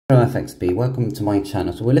Hello FXB, welcome to my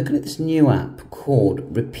channel. So we're looking at this new app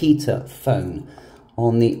called RepeaterPhone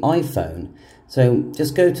on the iPhone. So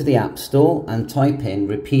just go to the App Store and type in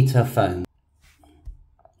RepeaterPhone.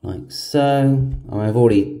 Like so. I've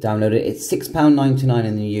already downloaded it. It's £6.99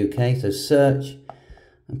 in the UK, so search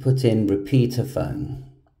and put in RepeaterPhone.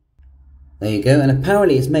 There you go, and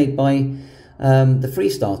apparently it's made by the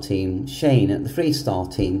Freestar team, Shane at the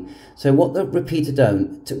Freestar team. So what the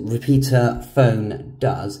RepeaterPhone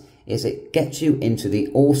does is it gets you into the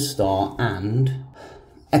Allstar and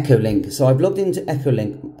Echolink. So I've logged into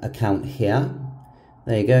Echolink account here.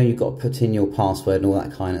 There you go, you've got to put in your password and all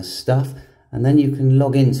that kind of stuff, and then you can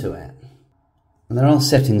log into it. And there are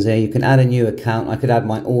settings there. You can add a new account. I could add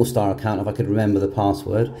my Allstar account if I could remember the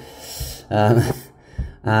password.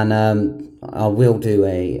 I will do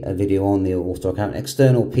a video on the Allstar account.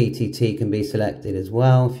 External PTT can be selected as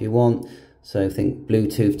well if you want. So think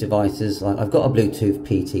Bluetooth devices. I've got a Bluetooth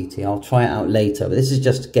PTT. I'll try it out later, but this is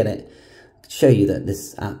just to get it, show you that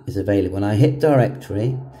this app is available. And I hit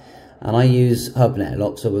directory and I use HubNet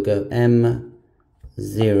lock. So we'll go M0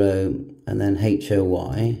 and then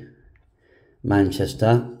HOY,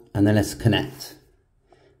 Manchester, and then let's connect.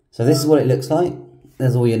 So this is what it looks like.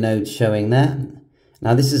 There's all your nodes showing there.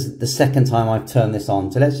 Now this is the second time I've turned this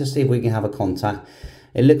on, so let's just see if we can have a contact.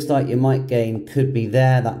 It looks like your mic gain could be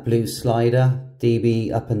there, that blue slider,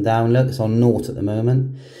 dB up and down, look, it's on 0 at the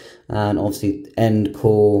moment. And obviously end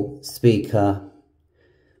call, speaker,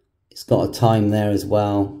 it's got a time there as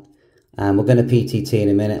well. And we're going to PTT in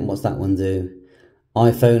a minute, and what's that one do?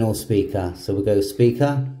 iPhone or speaker, so we'll go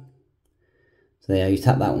speaker. So there, you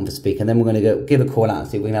tap that one for speaker, and then we're going to go give a call out and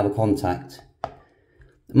see if we can have a contact.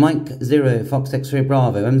 Mike 0, Fox X-ray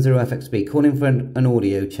Bravo, M0 FXB, calling for an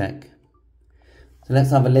audio check. So let's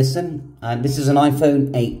have a listen. And this is an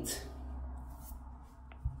iPhone 8.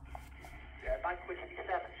 Yeah, Mike 7,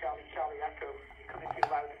 Charlie Echo, you're coming through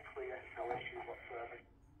loud and clear, no issues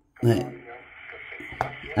whatsoever. Right.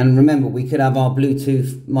 And remember, we could have our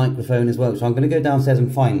Bluetooth microphone as well, so I'm going to go downstairs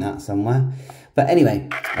and find that somewhere. But anyway,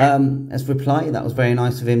 let's reply. That was very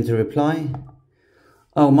nice of him to reply.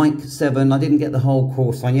 Oh, Mike 7, I didn't get the whole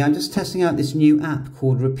call sign. Yeah, I'm just testing out this new app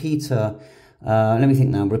called Repeater. Let me think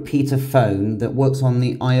now. RepeaterPhone that works on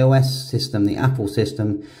the iOS system, the Apple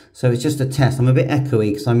system. So it's just a test. I'm a bit echoey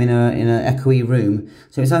because I'm in an echoey room.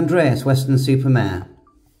 So it's Andreas, Western Supermare.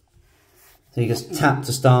 So you just tap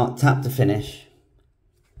to start, tap to finish.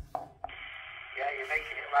 Yeah, you're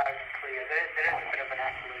making it loud and clear. There is a bit of an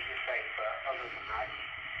echo, as you say, but other than that,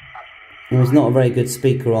 absolutely. Well, it's not a very good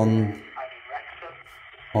speaker on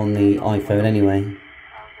the iPhone anyway.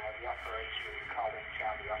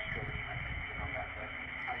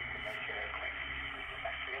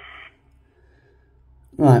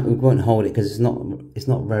 Right, we won't hold it because it's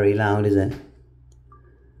not very loud, is it?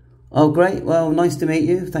 Oh, great. Well, nice to meet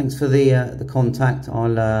you. Thanks for the contact.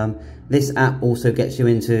 This app also gets you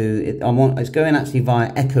into it. It's going actually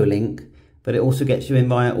via Echolink, but it also gets you in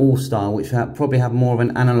via Allstar, which probably have more of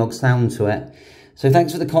an analog sound to it. So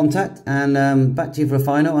thanks for the contact, and back to you for a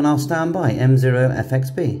final, and I'll stand by M0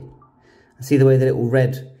 FXB. I see the way the little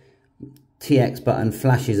red TX button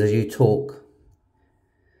flashes as you talk.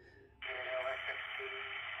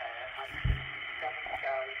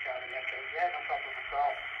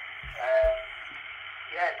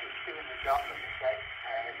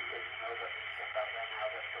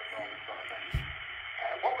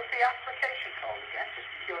 What was the application called again? Just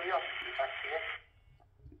curiosity, back to you.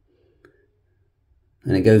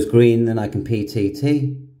 And it goes green, then I can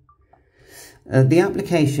PTT. The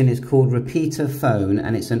application is called RepeaterPhone,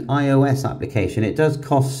 and it's an iOS application. It does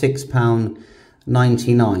cost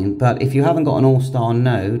 £6.99, but if you haven't got an Allstar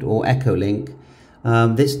node or Echolink,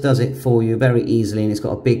 this does it for you very easily, and it's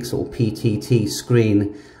got a big sort of PTT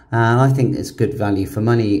screen. And I think it's good value for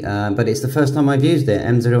money, but it's the first time I've used it,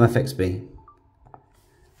 M0 FXB.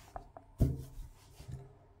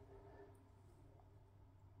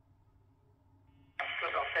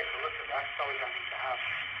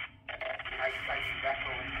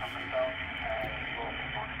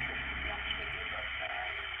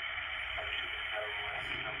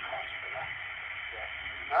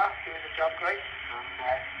 Doing the job great, and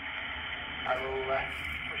I will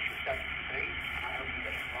push you 7 3, and I hope you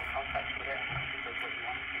get some more contacts with it, and I hope it does what you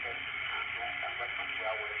want it to do, and welcome to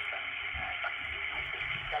our work then. Back to you, Mike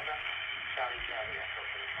 7, Charlie Echo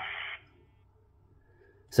for the final.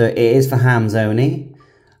 So it is for hams only.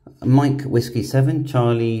 Mike Whiskey 7,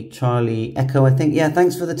 Charlie Echo, I think. Yeah,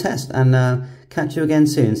 thanks for the test, and catch you again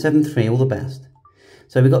soon. 7-3, all the best.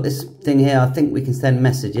 So we've got this thing here. I think we can send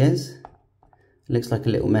messages. Looks like a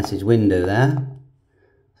little message window there.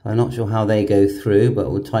 So I'm not sure how they go through,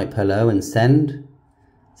 but we'll type hello and send.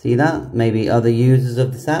 See that? Maybe other users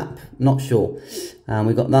of this app, not sure. And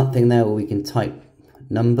we've got that thing there where we can type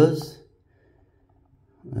numbers.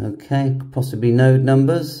 Okay, possibly node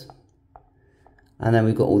numbers. And then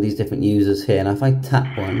we've got all these different users here. And if I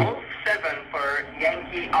tap one. 7 for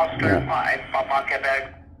Yankee Oscar 5, Papa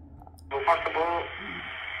Quebec. Possible.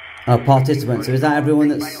 Oh, participants. So is that everyone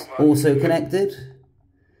that's also connected?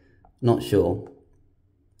 Not sure.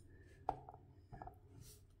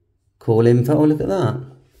 Call info. Oh, look at that.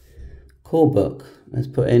 Call book. Let's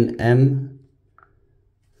put in M0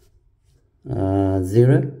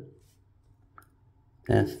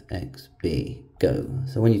 FXB. Go.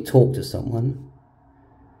 So when you talk to someone,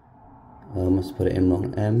 I must put it in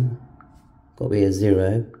wrong. M. Got to be a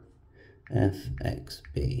 0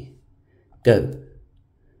 FXB. Go.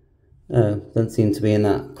 Oh, doesn't seem to be in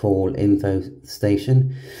that call info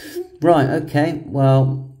station. Right, okay,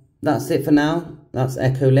 well, that's it for now. That's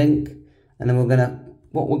Echolink. And then what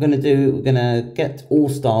we're gonna do, we're gonna get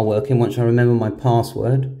Allstar working once I remember my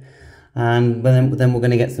password. And then we're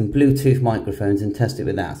gonna get some Bluetooth microphones and test it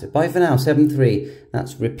with that. So bye for now, 7.3.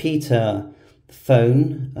 That's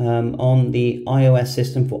RepeaterPhone on the iOS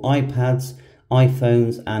system for iPads,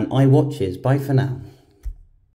 iPhones and iWatches. Bye for now.